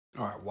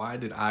All right, why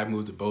did I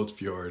move to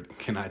Båtsfjord?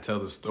 Can I tell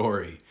the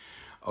story?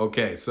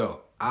 Okay,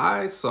 so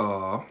I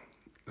saw,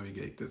 let me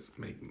get this,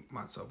 make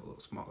myself a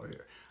little smaller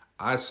here.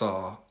 I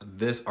saw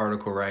this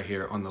article right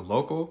here on the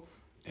local,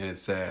 and it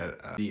said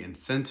the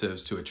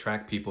incentives to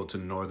attract people to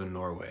northern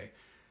Norway,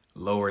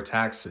 lower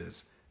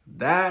taxes.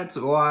 That's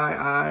why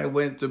I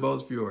went to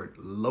Båtsfjord,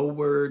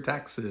 lower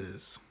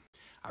taxes.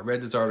 I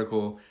read this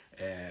article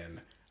and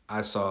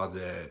I saw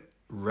that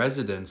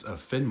residents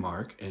of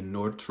Finnmark in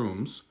North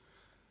Tromsø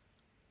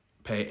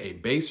pay a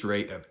base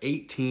rate of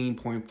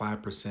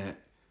 18.5%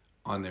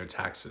 on their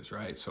taxes,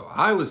 right? So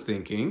I was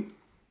thinking,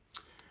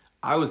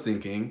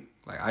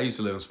 like I used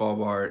to live in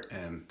Svalbard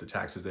and the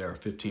taxes there are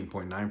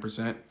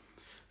 15.9%.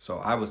 So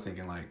I was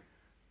thinking like,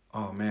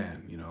 oh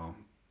man,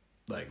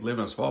 like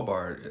living on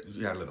Svalbard,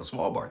 you gotta live on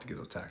Svalbard to get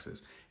those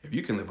taxes. If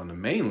you can live on the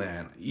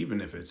mainland, even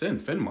if it's in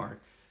Finnmark,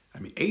 I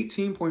mean,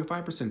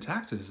 18.5%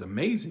 taxes is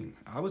amazing.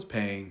 I was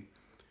paying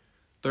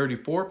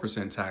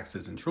 34%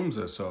 taxes in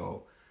Tromsø,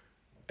 so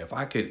if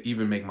I could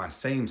even make my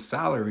same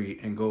salary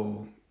and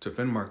go to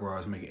Finnmark where I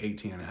was making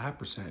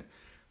 18.5%,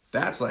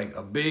 that's like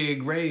a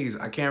big raise.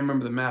 I can't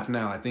remember the math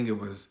now. I think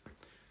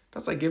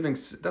that's like getting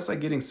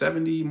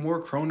 70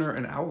 more kroner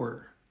an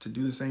hour to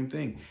do the same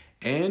thing.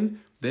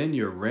 And then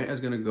your rent is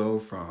gonna go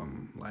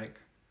from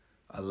like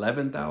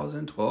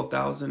 11,000,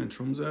 12,000 in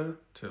Tromsø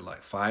to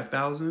like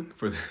 5,000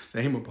 for the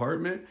same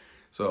apartment.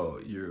 So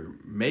you're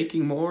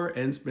making more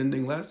and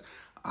spending less.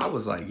 I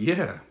was like,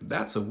 yeah,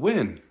 that's a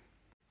win.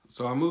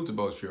 So I moved to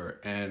Båtsfjord,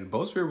 and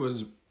Båtsfjord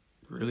was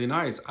really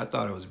nice. I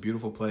thought it was a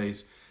beautiful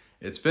place.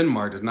 It's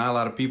Finnmark. There's not a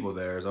lot of people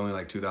there. There's only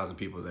like 2,000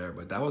 people there,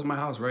 but that was my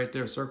house right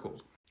there,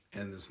 circled.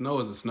 And the snow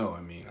is the snow.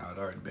 I mean, I'd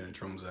already been in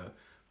Tromsø,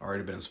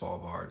 already been in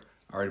Svalbard,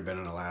 already been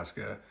in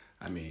Alaska.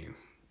 I mean,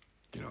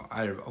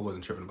 I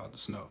wasn't tripping about the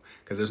snow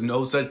because there's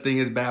no such thing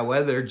as bad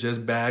weather,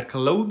 just bad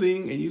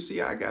clothing. And you see,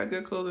 I got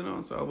good clothing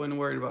on, so I wasn't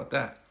worried about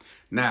that.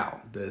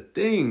 Now, the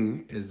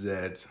thing is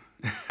that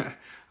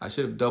I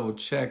should have double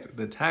checked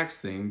the tax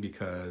thing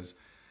because,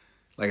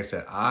 like I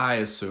said, I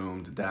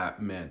assumed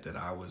that meant that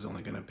I was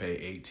only going to pay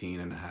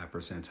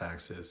 18.5%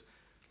 taxes,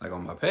 like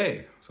on my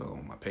pay. So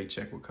my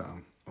paycheck would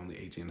come, only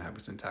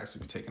 18.5% taxes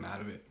would be taken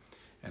out of it.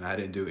 And I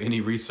didn't do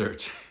any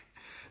research.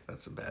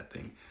 That's a bad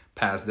thing.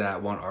 Past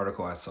that one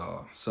article I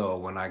saw. So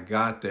when I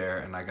got there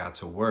and I got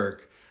to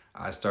work,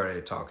 I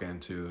started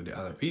talking to the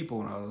other people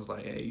and I was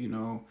like, hey,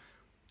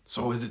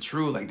 so is it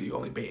true? Like, do you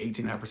only pay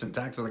 18.5%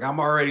 taxes? Like, I'm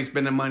already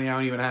spending money I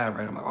don't even have,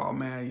 right? I'm like, oh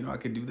man, I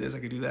could do this, I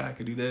could do that, I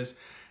could do this.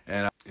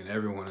 And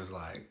everyone is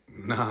like,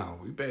 nah,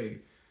 we pay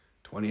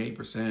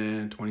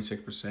 28%,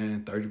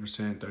 26%,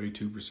 30%,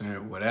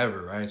 32%,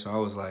 whatever, right? So I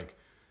was like,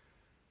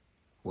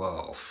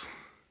 well,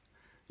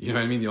 you know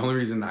what I mean? The only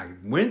reason I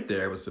went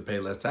there was to pay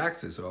less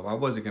taxes. So if I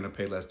wasn't going to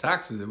pay less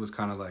taxes, it was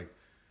kind of like,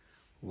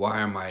 why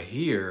am I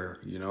here?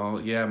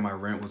 Yeah, my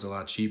rent was a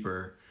lot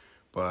cheaper,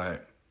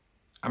 but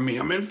I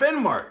mean, I'm in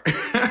Finnmark.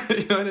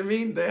 You know what I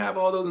mean? They have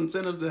all those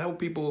incentives to help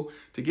people,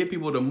 to get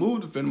people to move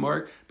to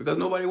Finnmark because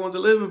nobody wants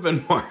to live in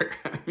Finnmark.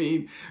 I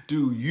mean,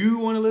 do you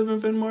want to live in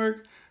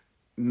Finnmark?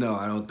 No,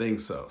 I don't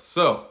think so.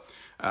 So,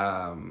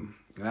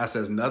 that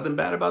says nothing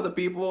bad about the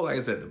people. Like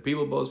I said, the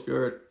people of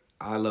Båtsfjord,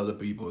 I love the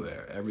people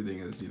there. Everything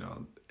is,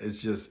 it's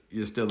just,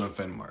 you're still in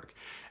Finnmark.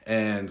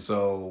 And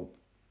so,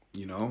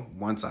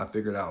 once I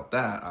figured out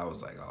that, I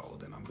was like, oh,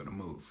 then I'm going to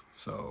move.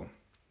 So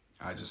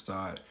I just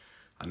thought,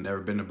 I'd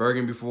never been to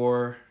Bergen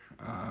before,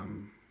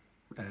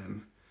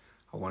 and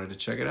I wanted to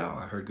check it out.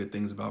 I heard good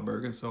things about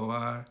Bergen, so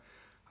I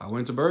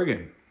went to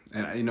Bergen.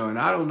 And, and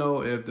I don't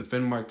know if the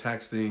Finnmark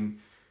tax thing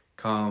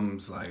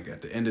comes like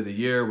at the end of the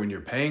year when you're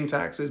paying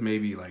taxes,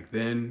 maybe like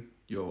then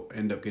you'll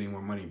end up getting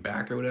more money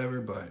back or whatever,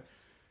 but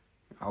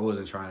I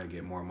wasn't trying to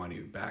get more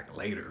money back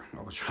later.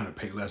 I was trying to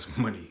pay less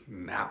money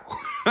now.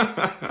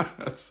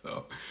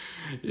 So,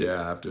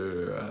 yeah,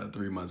 after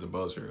 3 months of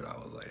Båtsfjord, I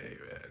was like, hey,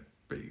 man,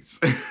 peace.